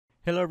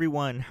Hello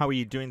everyone, how are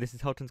you doing? This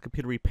is Helton's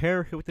Computer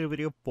Repair here with a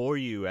video for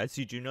you. As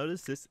you do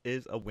notice, this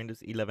is a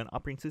Windows 11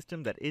 operating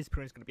system that is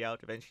pretty much going to be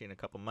out eventually in a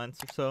couple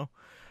months or so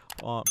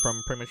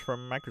from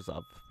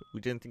Microsoft.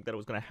 We didn't think that it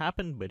was going to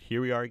happen, but here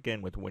we are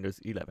again with Windows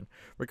 11.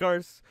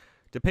 Regardless,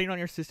 depending on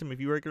your system, if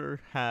you're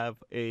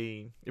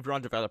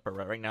on developer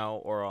right now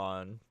or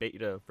on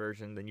beta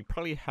version, then you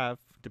probably have,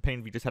 depending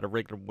if you just had a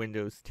regular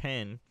Windows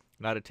 10,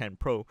 not a 10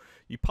 Pro,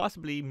 you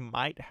possibly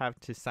might have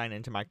to sign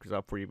into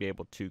Microsoft for you to be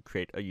able to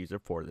create a user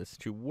for this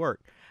to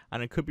work.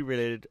 And it could be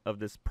related of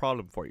this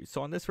problem for you.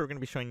 So on this, we're going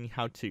to be showing you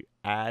how to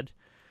add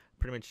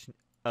pretty much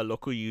a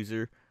local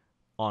user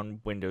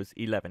on Windows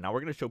 11. Now we're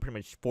going to show pretty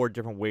much 4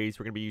 different ways.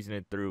 We're going to be using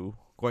it through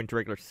going to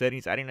regular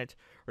settings, adding it.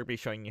 We're going to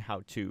be showing you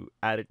how to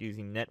add it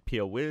using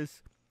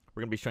NetPLWiz.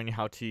 We're going to be showing you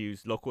how to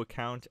use local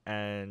account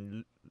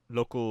and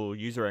local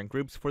user and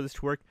groups for this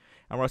to work.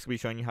 And we're also going to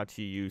be showing you how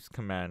to use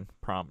command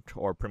prompt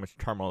or pretty much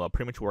terminal. They'll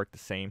pretty much work the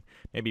same,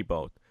 maybe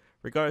both.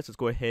 Regardless, let's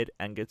go ahead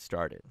and get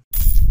started.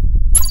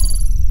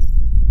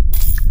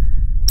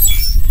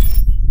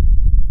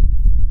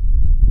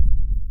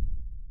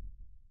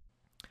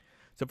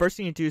 So first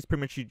thing you do is pretty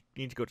much you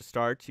need to go to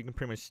start. You can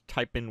pretty much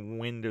type in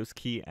Windows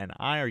key and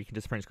I, or you can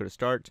just pretty much go to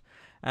start,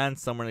 and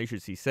somewhere you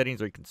should see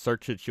settings, or you can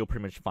search it. You'll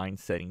pretty much find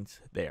settings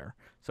there.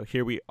 So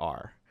here we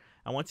are.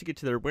 And once you get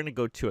to there, we're going to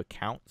go to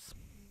accounts.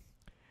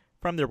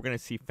 From there, we're going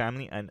to see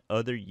family and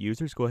other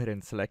users. Go ahead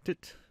and select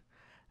it.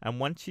 And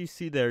once you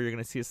see there, you're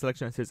going to see a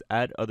selection that says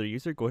add other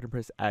user. Go ahead and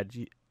press add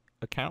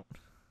account.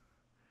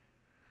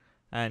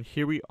 And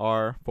here we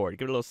are for it.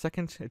 Give it a little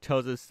second. It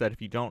tells us that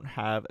if you don't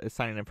have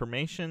sign-in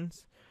information,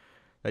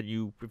 that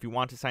if you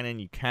want to sign in,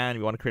 you can. If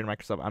you want to create a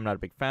Microsoft, I'm not a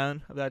big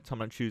fan of that, so I'm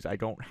going to choose I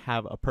don't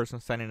have a personal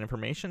sign-in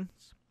information.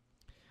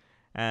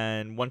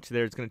 And once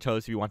there, it's going to tell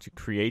us if you want to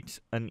create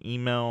an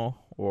email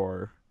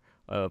or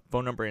a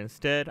phone number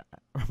instead.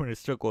 I'm going to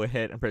still go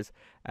ahead and press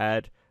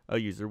add a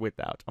user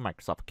without a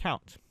Microsoft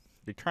account.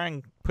 They try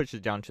and push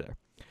it down to there.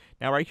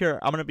 Now right here,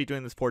 I'm going to be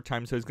doing this 4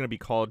 times, so it's going to be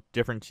called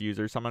different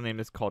users. So I'm going to name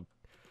this called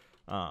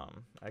actually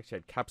I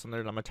had caps on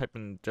there, and I'm going to type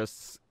in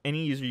just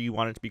any user you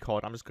want it to be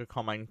called. I'm just going to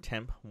call mine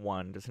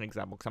temp1, just an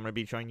example, because I'm going to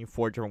be showing you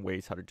 4 different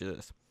ways how to do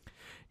this.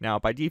 Now,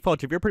 by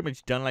default, if you're pretty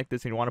much done like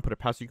this and you want to put a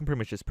password, you can pretty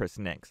much just press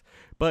next.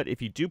 But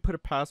if you do put a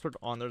password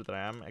on there that I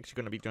am actually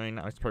going to be doing,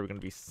 it's probably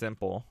going to be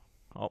simple.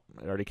 Oh,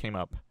 it already came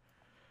up.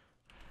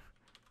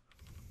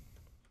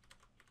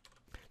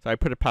 So I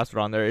put a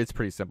password on there. It's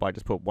pretty simple. I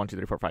just put 1, 2,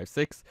 3, 4, 5,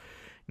 6.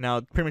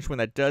 Now, pretty much when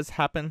that does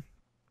happen,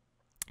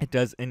 it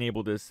does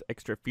enable this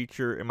extra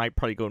feature. It might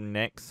probably go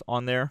next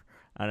on there,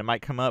 and it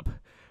might come up,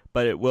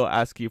 but it will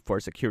ask you for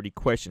security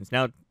questions.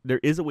 Now, there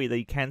is a way that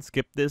you can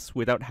skip this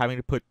without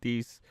having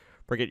to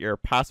forget your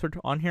password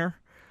on here.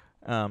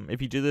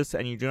 If you do this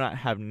and you do not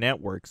have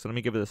network, so let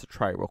me give this a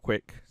try real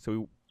quick.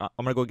 So I'm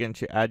going to go again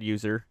to add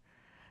user.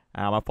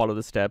 I'm going to follow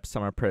the steps.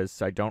 I'm going to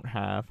press I don't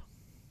have,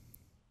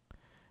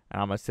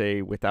 and I'm going to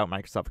say without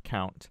Microsoft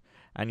account.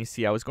 And you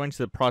see, I was going to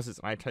the process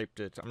and I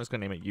typed it. I'm just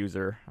going to name it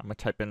user. I'm going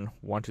to type in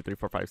 1, 2, 3,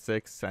 4, 5,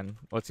 6. And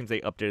it seems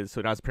they updated.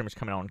 So now it's pretty much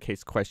coming out in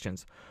case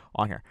questions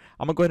on here.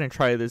 I'm going to go ahead and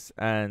try this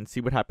and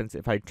see what happens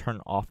if I turn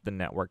off the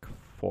network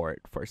for it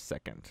for a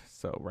second.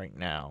 So right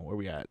now, where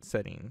we at?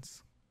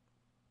 Settings.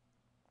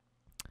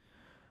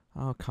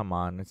 Oh, come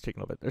on. It's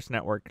taking a little bit. There's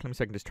network. Let me see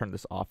if I can just turn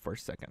this off for a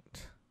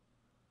second.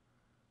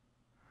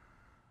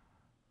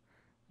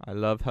 I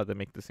love how they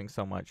make this thing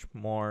so much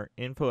more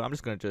info. I'm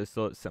just going to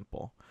so it's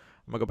simple.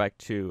 I'm going to go back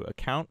to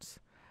accounts.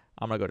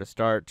 I'm going to go to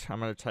start. I'm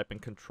going to type in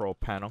control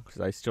panel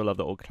because I still love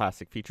the old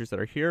classic features that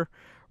are here.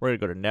 We're going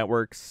to go to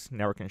networks,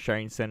 network and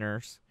sharing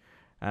centers.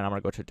 And I'm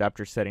going to go to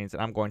adapter settings.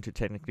 And I'm going to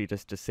technically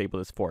just disable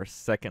this for a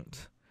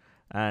second.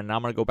 And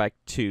I'm going to go back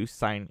to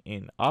sign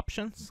in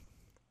options.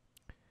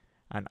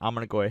 And I'm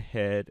going to go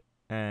ahead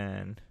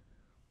and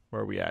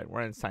where are we at?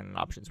 We're in sign in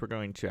options. We're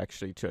going to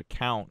actually to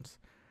accounts.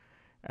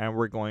 And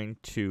we're going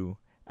to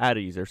add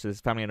a user. So this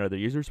is family and other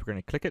users. We're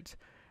going to click it.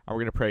 And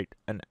we're going to create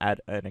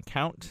add an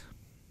account.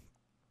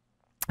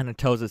 And it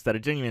tells us that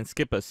it didn't even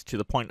skip us to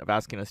the point of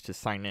asking us to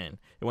sign in.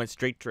 It went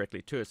straight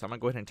directly to us. So I'm going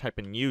to go ahead and type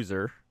in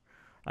user.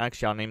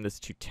 Actually, I'll name this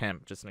to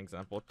temp, just an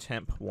example.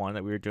 Temp1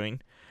 that we were doing.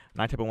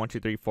 And I type in 1, 2,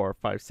 3, 4,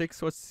 5, 6.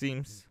 So it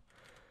seems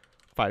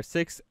 5,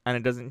 6. And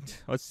it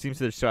doesn't, it seems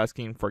that it's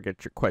asking for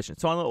get your question.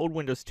 So on the old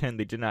Windows 10,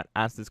 they did not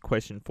ask this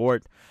question for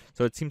it.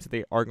 So it seems that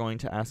they are going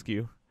to ask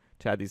you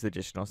to add these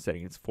additional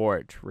settings for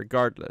it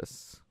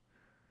regardless.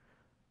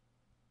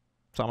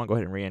 So I'm going to go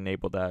ahead and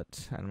re-enable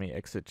that, and let me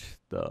exit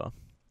the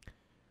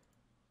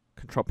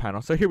control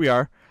panel. So here we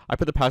are. I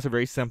put the password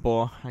very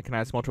simple. I can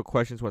ask multiple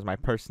questions. What's my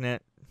pet's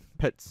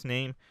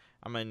name?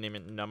 I'm going to name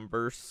it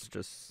numbers,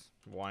 just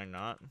why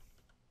not?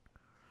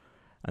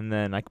 And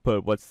then I can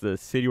put what's the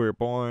city we were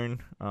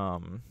born.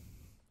 I'm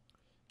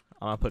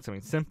going to put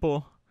something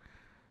simple.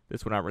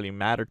 This will not really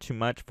matter too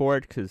much for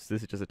it because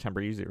this is just a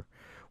temporary user.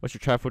 What's your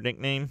travel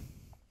nickname?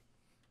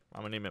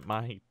 I'm going to name it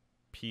my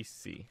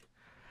PC.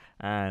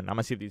 And I'm going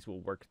to see if these will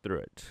work through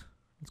it.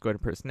 Let's go ahead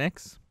and press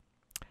next.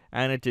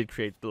 And it did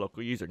create the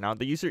local user. Now,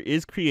 the user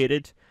is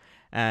created,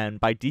 And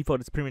by default,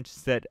 it's pretty much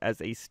set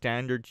as a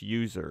standard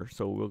user.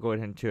 So we'll go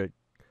ahead into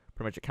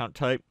pretty much account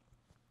type.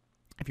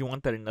 If you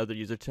want that another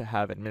user to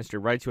have administrator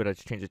rights, you would have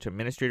to change it to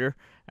administrator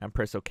and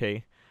press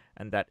OK.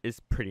 And that is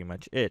pretty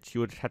much it.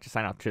 You would have to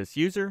sign out to this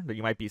user that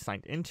you might be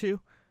signed into.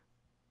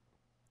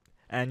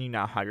 And you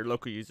now have your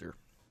local user.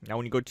 Now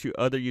when you go to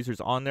other users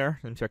on there,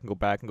 let me see if I can go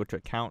back and go to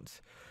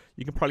accounts.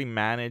 You can probably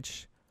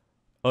manage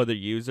other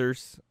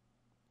users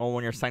or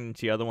when you're signed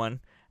into the other one.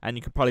 And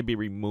you could probably be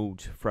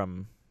removed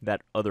from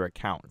that other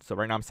account. So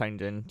right now I'm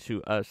signed in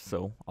to us.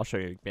 So I'll show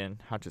you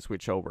again how to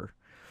switch over.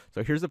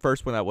 So here's the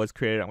first one that was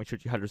created. I'm going to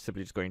show you how to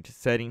simply just go into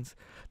settings.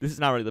 This is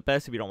not really the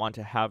best if you don't want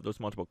to have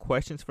those multiple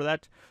questions for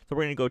that. So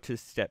we're going to go to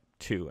step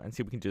 2 and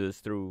see if we can do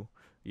this through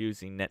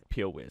using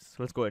NetPOWIZ. So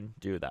let's go ahead and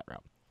do that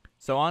route.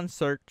 So on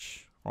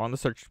search or on the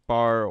search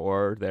bar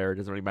or there, it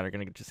doesn't really matter. We're going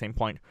to get to the same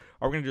point.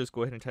 Or we're going to just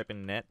go ahead and type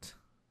in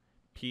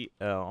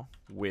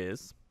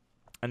NetPOWIZ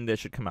and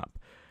this should come up.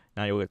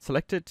 Now you'll get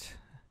selected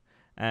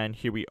and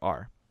here we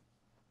are.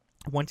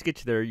 Once you get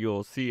to there,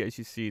 you'll see, as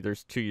you see,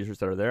 there's 2 users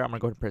that are there. I'm going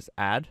to go ahead and press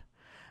add.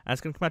 And it's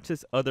going to come out to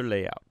this other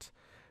layout.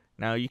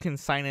 Now you can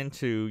sign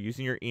into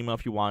using your email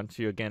if you want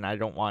to. Again, I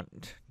don't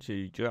want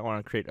to do that. I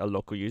want to create a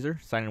local user.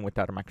 Sign in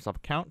without a Microsoft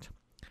account.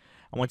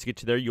 And once you get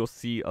to there, you'll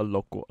see a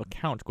local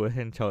account. Go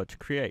ahead and tell it to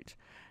create.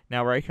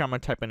 Now right here, I'm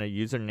going to type in a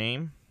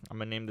username. I'm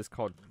going to name this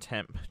called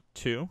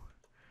temp2.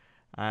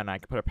 And I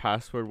can put a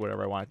password,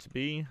 whatever I want it to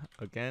be.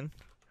 Again.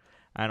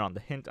 And on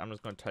the hint, I'm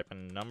just going to type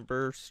in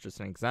numbers, just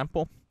an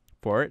example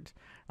for it.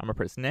 I'm going to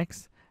press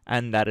next.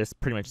 And that is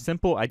pretty much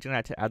simple. I didn't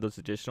have to add those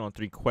additional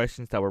 3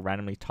 questions that were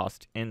randomly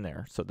tossed in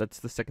there. So that's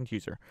the second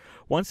user.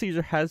 Once the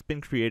user has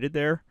been created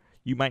there,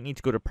 you might need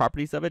to go to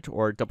properties of it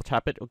or double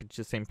tap it. It'll get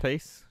you the same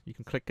place. You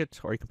can click it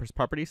or you can press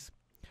properties.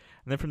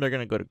 And then from there, you're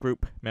going to go to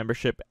group,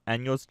 membership,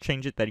 and you'll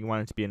change it that you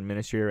want it to be an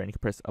administrator and you can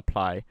press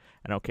apply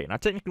and OK. Now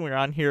technically when you're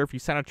on here, if you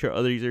sign out to your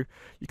other user,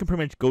 you can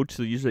pretty much go to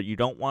the user that you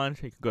don't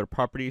want. You can go to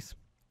properties.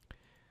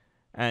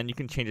 And you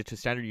can change it to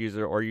standard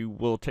user, or you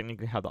will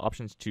technically have the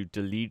options to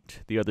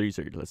delete the other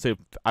user. Let's say if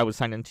I was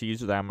signed into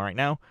user that I'm right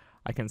now,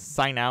 I can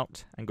sign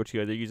out and go to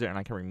the other user and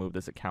I can remove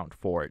this account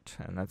for it.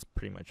 And that's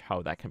pretty much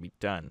how that can be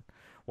done.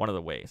 One of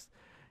the ways.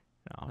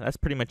 Now, that's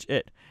pretty much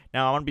it.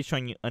 Now I want to be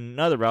showing you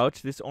another route.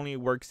 This only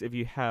works if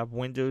you have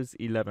Windows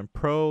 11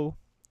 Pro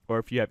or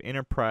if you have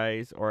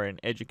Enterprise or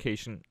an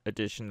Education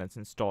Edition that's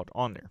installed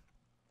on there.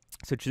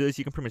 So to this,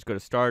 you can pretty much go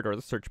to Start or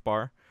the search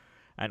bar.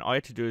 And all you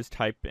have to do is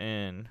type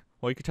in...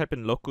 Well, you can type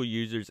in local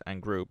users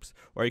and groups,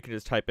 or you can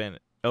just type in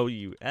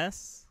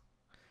LUS,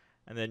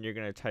 and then you're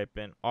going to type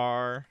in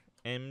rmgr.msc,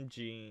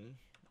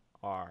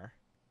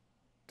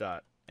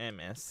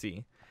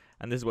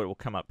 and this is what will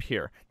come up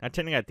here. Now,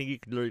 technically, I think you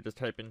could literally just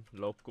type in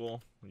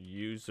local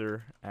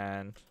user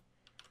and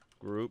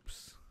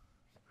groups.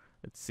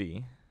 Let's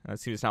see.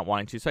 Let's see, it's not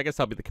wanting to, so I guess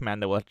that'll be the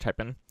command that we'll have to type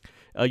in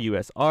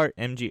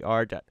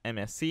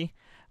lusrmgr.msc,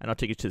 and I'll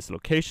take you to this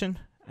location,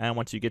 and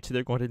once you get to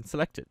there, go ahead and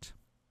select it.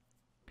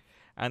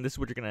 And this is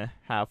what you're going to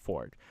have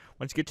for it.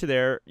 Once you get to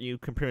there, you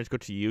can pretty much go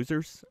to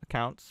users,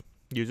 accounts,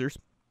 users.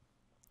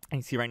 And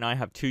you see right now I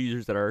have 2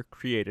 users that are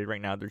created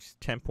right now. There's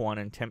temp1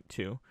 and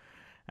temp2.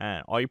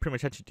 And all you pretty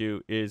much have to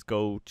do is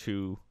go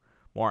to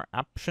more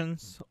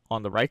options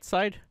on the right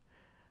side.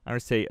 I'm going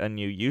to say a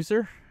new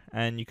user.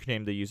 And you can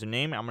name the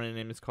username. I'm going to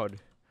name this called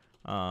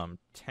temp3.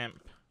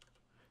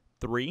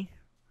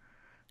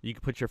 You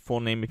can put your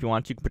full name if you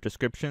want to. You can put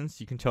descriptions.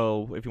 You can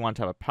tell if you want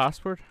to have a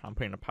password. I'm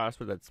putting a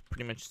password that's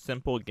pretty much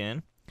simple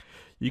again.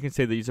 You can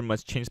say the user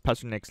must change the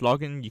password next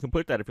login. You can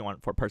put that if you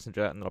want for a person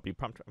to, and that'll be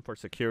prompted for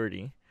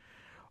security.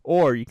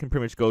 Or you can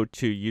pretty much go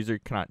to user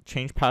cannot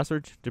change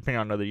password depending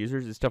on other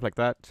users and stuff like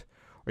that.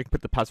 Or you can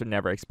put the password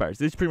never expires.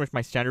 These are pretty much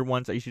my standard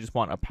ones. I usually just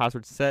want a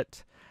password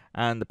set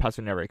and the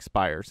password never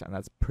expires. And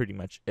that's pretty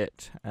much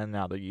it. And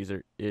now the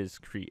user is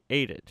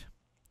created.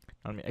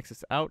 Now let me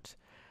exit out.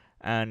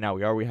 And now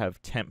we have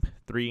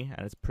temp3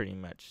 and it's pretty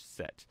much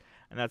set.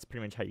 And that's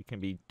pretty much how you can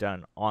be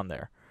done on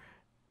there.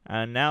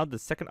 And now the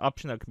second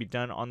option that can be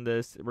done on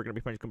this, we're going to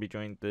be pretty much going to be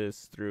doing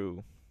this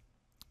through,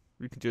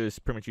 we can do this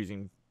pretty much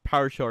using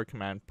PowerShell or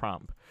command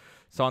prompt.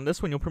 So on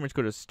this one, you'll pretty much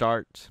go to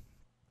start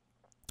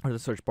or the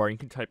search bar. You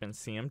can type in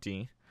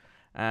CMD.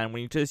 And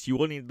when you do this, you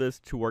will need this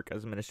to work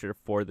as administrator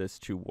for this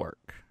to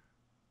work.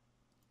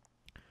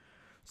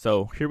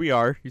 So here we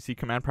are. You see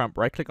command prompt,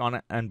 right click on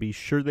it and be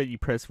sure that you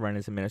press run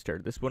as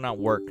administrator. This will not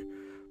work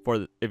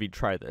for if you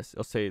try this.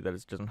 It'll say that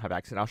it doesn't have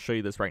access. I'll show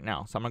you this right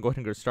now. So I'm going to go ahead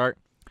and go to start.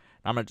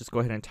 I'm going to just go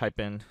ahead and type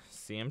in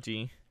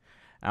CMD.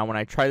 And when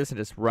I try this and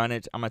just run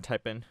it, I'm going to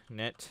type in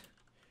net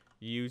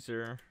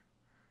user.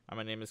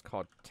 My name is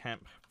called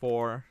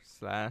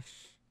temp4/add.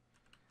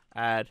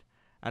 And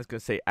it's going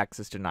to say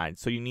access denied.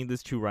 So you need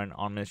this to run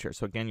on administrator.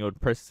 So again, you'll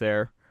press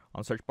there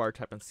on search bar,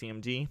 type in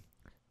CMD.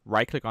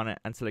 Right click on it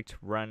and select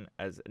run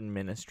as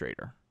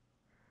administrator.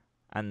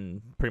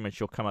 And pretty much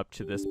you'll come up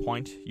to this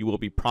point. You will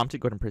be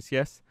prompted. Go ahead and press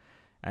yes.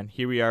 And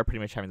here we are pretty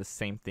much having the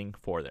same thing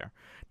for there.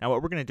 Now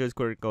what we're going to do is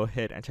go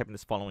ahead and type in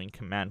this following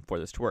command for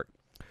this to work.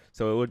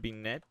 So it would be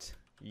net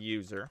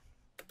user.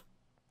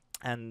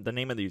 and the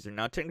name of the user.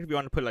 Now, technically, if you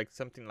want to put like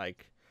something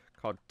like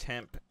called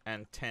temp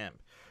and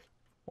temp,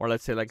 or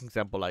let's say like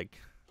example like,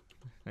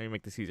 let me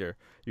make this easier.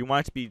 You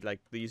want it to be like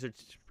the user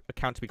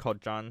account to be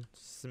called John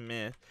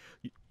Smith.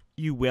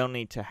 You will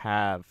need to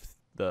have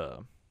the,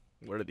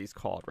 what are these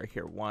called right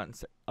here?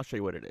 I'll show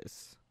you what it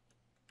is.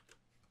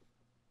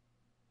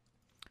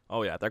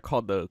 Oh yeah, they're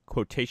called the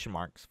quotation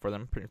marks for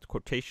them,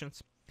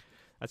 quotations.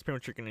 That's pretty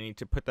much you're going to need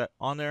to put that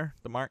on there,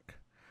 the mark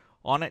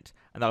on it,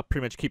 and that'll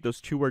pretty much keep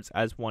those two words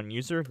as one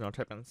user. Now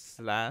type in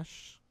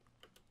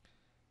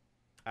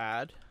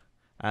 /add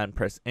and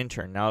press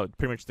enter. Now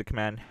pretty much the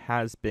command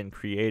has been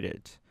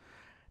created.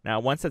 Now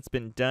once that's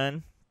been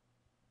done,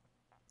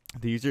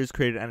 the user is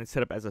created and it's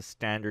set up as a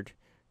standard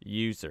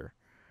user.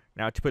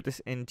 Now to put this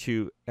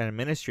into an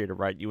administrator,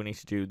 right, you will need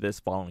to do this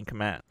following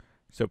command.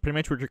 So pretty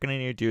much what you're going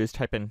to need to do is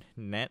type in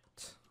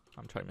net.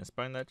 I'm trying to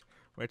misspell that.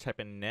 We're going to type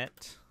in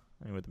net.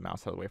 Let me move the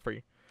mouse out of the way for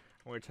you.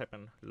 We're going to type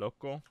in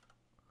local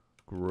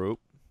group.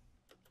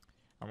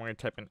 I'm going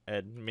to type in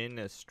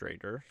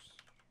administrators.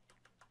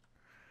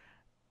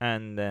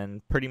 And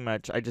then pretty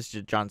much I just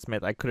did John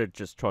Smith. I could have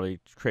just totally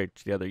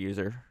created the other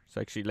user.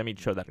 So actually, let me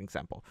show that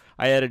example.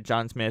 I added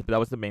John Smith, but that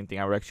was the main thing.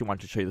 I actually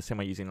wanted to show you the same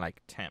way using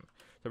like temp.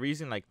 So we're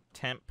using like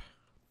temp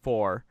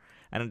 4,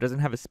 and it doesn't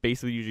have a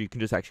space. So usually you can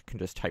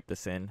just type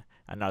this in,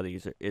 and now the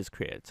user is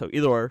created. So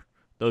either or,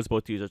 those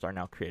both users are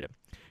now created.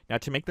 Now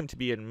to make them to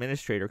be an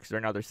administrator, because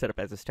they're set up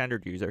as a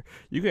standard user,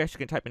 you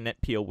can type in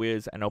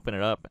netpowiz and open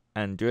it up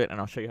and do it, and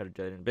I'll show you how to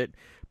do it in a bit.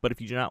 But if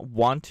you do not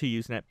want to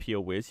use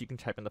netpowiz, you can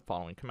type in the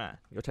following command.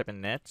 You'll type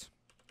in net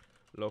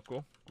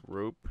local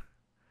group.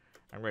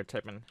 I'm going to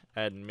type in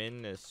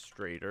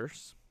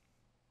administrators,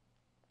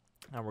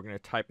 and we're going to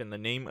type in the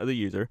name of the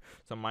user.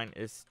 So mine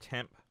is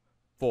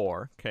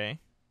temp4, okay?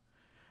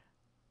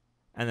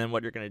 And then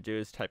what you're going to do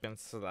is type in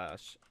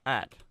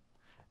 /add.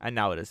 And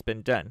now it has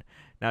been done.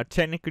 Now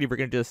technically we're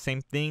going to do the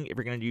same thing if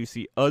you're going to use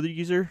the other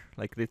user.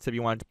 Like let's say if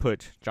you wanted to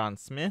put John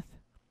Smith,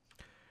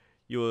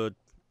 you would,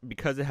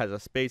 because it has a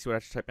space, you would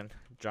have to type in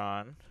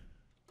John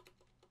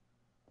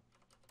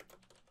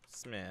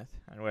Smith,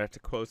 and we'd have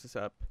to close this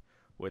up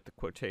with the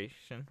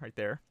quotation right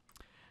there.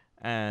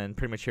 And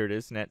pretty much here it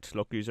is, net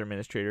local user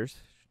administrators,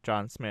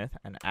 John Smith,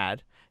 and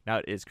add. Now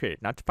it is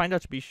created. Now to find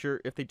out to be sure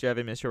if they do have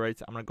administrator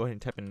rights, I'm going to go ahead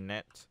and type in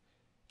net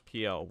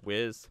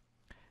PLWiz.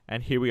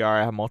 And here we are.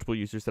 I have multiple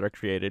users that are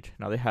created.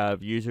 Now they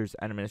have users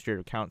and administrator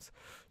accounts.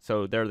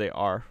 So there they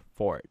are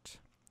for it.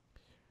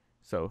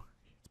 So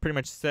it's pretty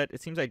much set.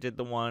 It seems I did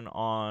the one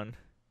on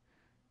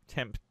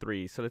temp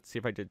 3. So let's see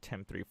if I did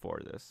temp 3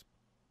 for this.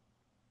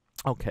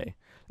 Okay.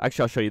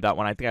 Actually, I'll show you that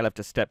one. I think I left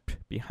a step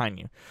behind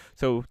you.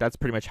 So that's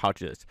pretty much how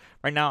to do this.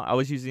 Right now, I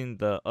was using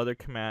the other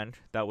command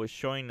that was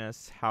showing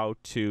us how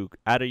to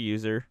add a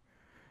user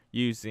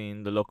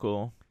using the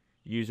local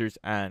users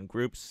and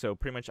groups. So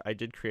pretty much I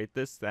did create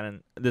this.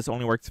 Then this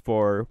only works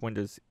for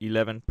Windows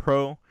 11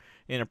 Pro,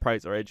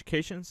 Enterprise, or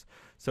Educations.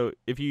 So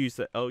if you use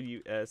the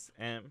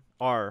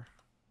LUSMR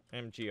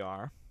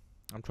MGR,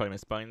 I'm trying to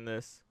misspelling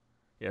this.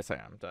 Yes, I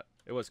am.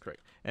 It was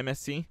correct.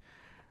 MSC.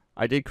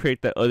 I did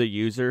create the other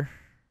user,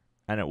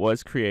 and it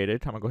was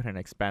created. I'm gonna go ahead and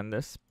expand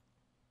this.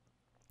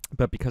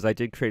 But because I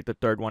did create the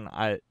third one,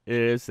 it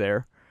is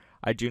there.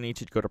 I do need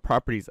to go to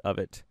properties of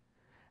it.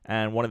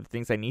 And one of the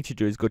things I need to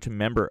do is go to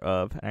member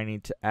of, and I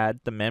need to add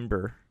the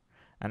member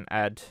and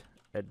add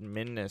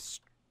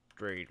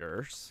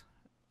administrators.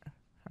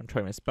 I'm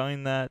trying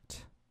misspelling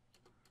that.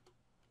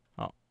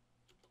 Oh,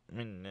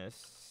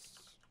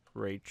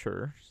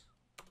 administrators.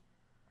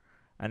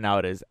 And now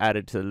it is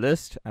added to the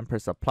list, and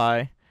press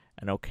apply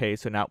and OK.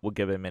 So now we'll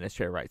give it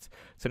administrator rights.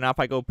 So now if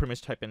I go pretty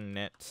much type in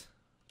net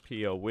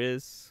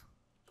POWiz,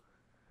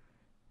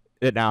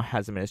 it now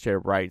has administrator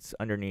rights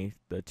underneath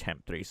the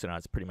temp 3. So now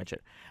that's pretty much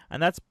it.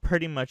 And that's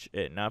pretty much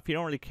it. Now, if you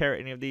don't really care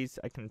any of these,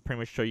 I can pretty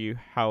much show you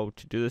how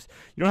to do this.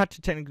 You don't have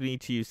to technically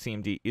need to use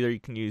CMD. Either you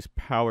can use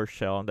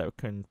PowerShell that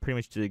can pretty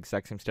much do the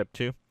exact same step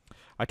too.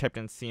 I typed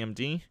in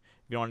CMD. If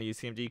you don't want to use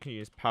CMD, you can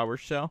use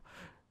PowerShell.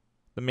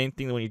 The main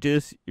thing that when you do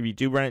this, if you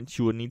do run it,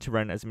 you will need to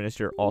run as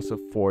administrator also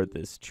for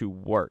this to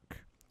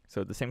work.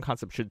 So the same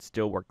concept should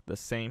still work the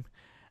same.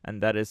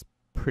 And that is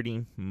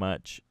pretty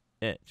much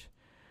it.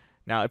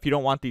 Now, if you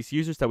don't want these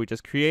users that we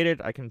just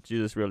created, I can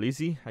do this real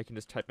easy. I can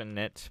just type in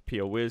net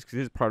POWiz, because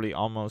this is probably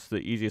almost the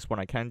easiest one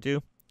I can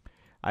do.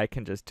 I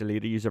can just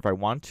delete a user if I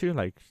want to,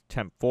 like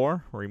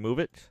temp4, remove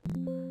it,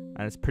 and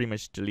it's pretty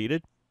much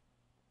deleted.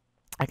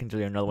 I can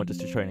delete another one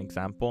just to show you an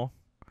example.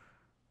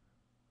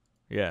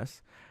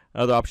 Yes.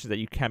 Other options that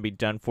you can be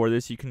done for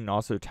this, you can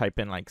also type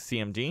in like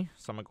CMD.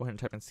 So I'm going to go ahead and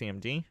type in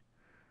CMD.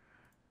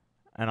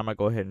 And I'm going to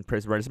go ahead and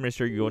press run as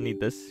administrator. You'll need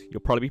this.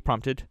 You'll probably be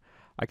prompted.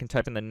 I can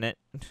type in the net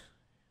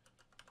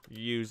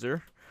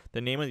user,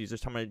 the name of the user.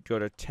 So I'm going to go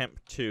to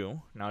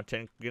temp2. Now, if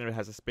it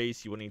has a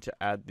space, you will need to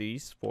add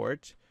these for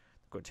it,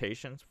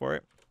 quotations for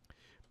it.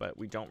 But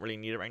we don't really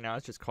need it right now.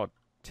 It's just called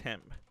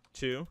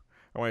temp2.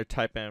 I'm going to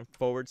type in /.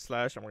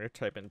 I'm going to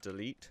type in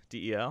delete,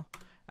 DEL,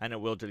 and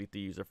it will delete the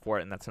user for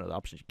it. And that's another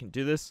option. You can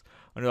do this.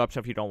 Another option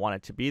if you don't want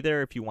it to be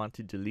there. If you want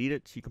to delete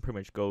it, you can pretty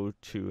much go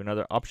to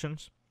another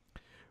options.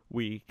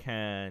 we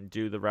can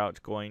do the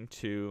route going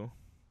to,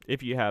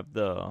 if you have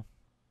the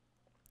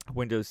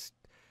Windows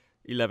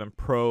 11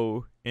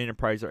 Pro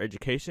Enterprise or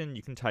Education,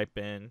 you can type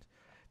in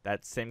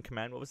that same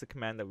command. What was the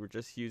command that we were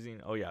just using?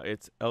 Oh yeah,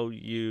 it's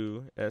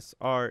lusrmgr.exe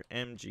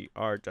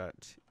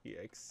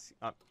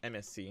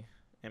MSC.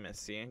 I'm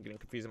getting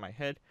confused in my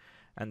head.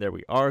 And there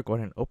we are. Go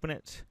ahead and open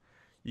it.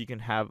 You can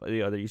have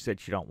the other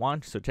usage you don't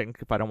want. So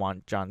technically, if I don't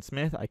want John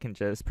Smith, I can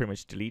just pretty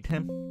much delete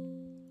him.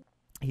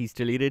 He's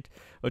deleted.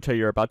 It'll tell you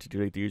you're about to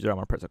delete the user. I'm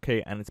gonna press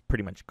OK, and it's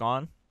pretty much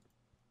gone.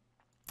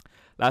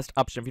 Last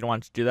option, if you don't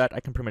want to do that, I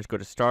can pretty much go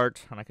to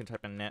start, and I can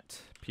type in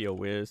net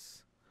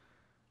powiz.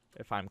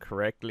 If I'm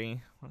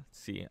correctly, let's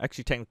see.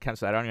 Actually, technically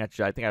cancel that. I don't even have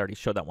to. I think I already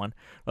showed that one.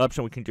 The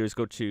option we can do is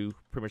go to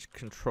pretty much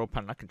control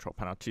panel, not control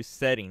panel, to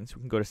settings.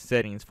 We can go to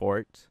settings for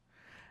it,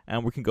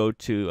 and we can go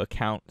to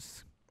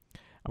accounts.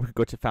 And we can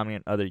go to family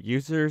and other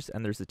users,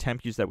 and there's the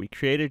temp user that we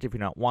created. If you're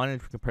not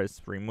wanted, we can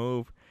press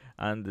remove,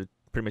 and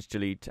pretty much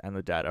delete and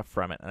the data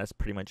from it, and that's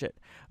pretty much it.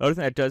 Another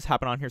thing that does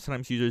happen on here,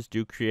 sometimes users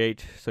do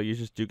create, so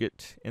users do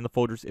get in the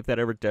folders. If that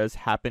ever does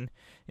happen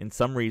in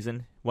some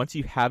reason, once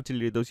you have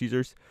deleted those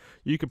users,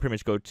 you can pretty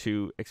much go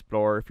to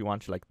Explorer if you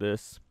want to, like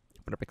this.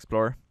 Open up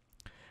Explorer,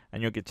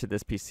 and you'll get to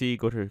this PC.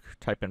 Go to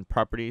type in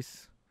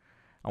properties,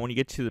 and when you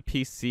get to the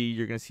PC,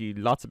 you're going to see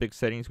lots of big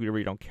settings. We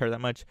really don't care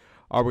that much.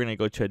 Or we're going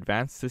to go to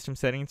advanced system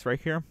settings right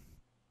here.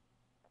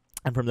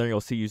 And from there, you'll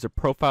see user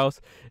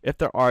profiles. If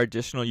there are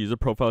additional user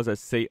profiles that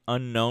say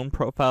unknown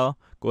profile,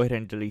 go ahead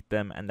and delete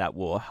them, and that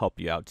will help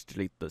you out to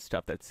delete the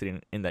stuff that's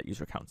sitting in that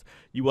user accounts.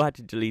 You will have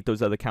to delete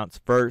those other accounts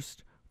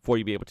first before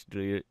you be able to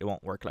delete it. It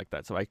won't work like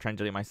that. So if I try and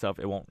delete myself,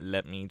 it won't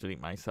let me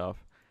delete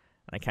myself.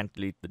 And I can't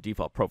delete the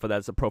default profile.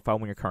 That's the profile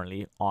when you're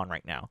currently on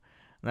right now.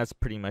 And that's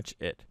pretty much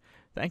it.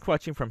 Thanks for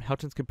watching from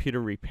Helton's Computer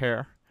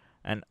Repair,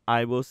 and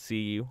I will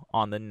see you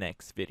on the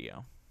next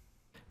video.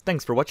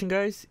 Thanks for watching,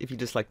 guys. If you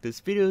disliked this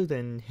video,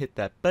 then hit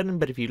that button.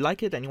 But if you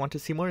like it and you want to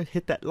see more,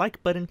 hit that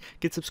like button,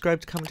 get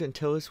subscribed, comment, and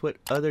tell us what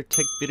other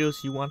tech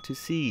videos you want to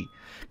see.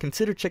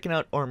 Consider checking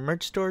out our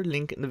merch store,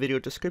 link in the video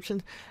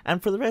description.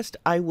 And for the rest,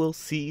 I will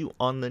see you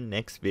on the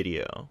next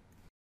video.